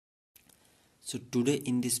So today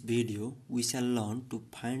in this video we shall learn to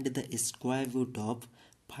find the square root of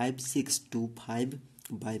 5625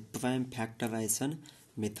 by prime factorization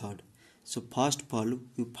method. So first of all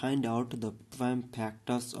we find out the prime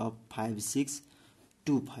factors of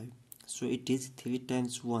 5625. So it is 3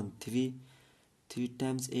 times 1 3, 3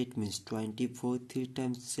 times 8 means 24, 3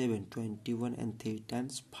 times 7 21 and 3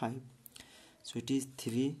 times 5. So it is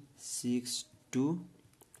 3 6 2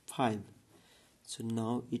 5. So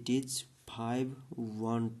now it is 5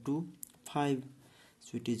 1 2 5.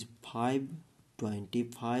 So it is 5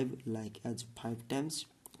 25 like as 5 times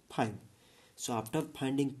 5. So after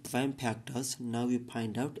finding prime factors, now we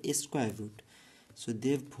find out a square root. So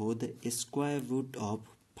therefore the square root of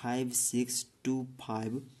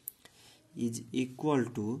 5625 is equal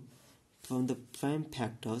to, from the prime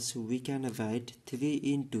factors we can write 3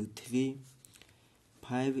 into 3,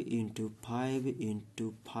 5 into 5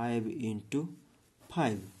 into 5 into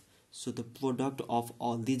 5. So the product of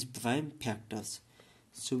all these prime factors.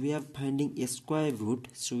 So we are finding a square root,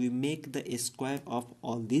 so we make the square of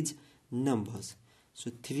all these numbers.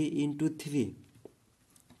 So 3 into 3,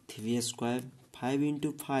 3 square, 5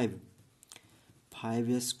 into 5,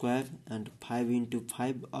 5 square, and 5 into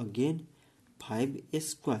 5 again 5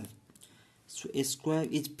 square. So a square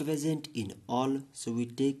is present in all, so we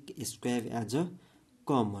take a square as a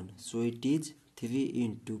common. So it is 3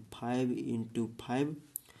 into 5 into 5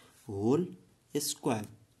 whole square.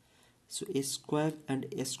 So a square and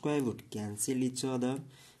a square root cancel each other.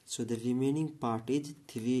 So the remaining part is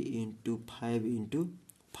 3 into 5 into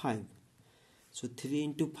 5. So 3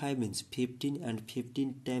 into 5 means 15 and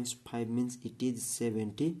 15 times 5 means it is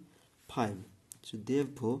 75. So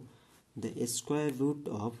therefore the square root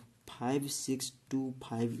of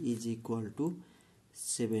 5625 is equal to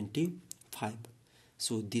 75.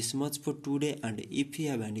 So this much for today, and if you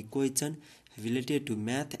have any question related to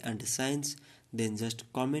math and science, then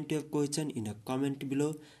just comment your question in a comment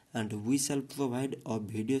below and we shall provide a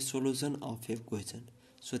video solution of your question.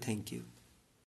 So thank you.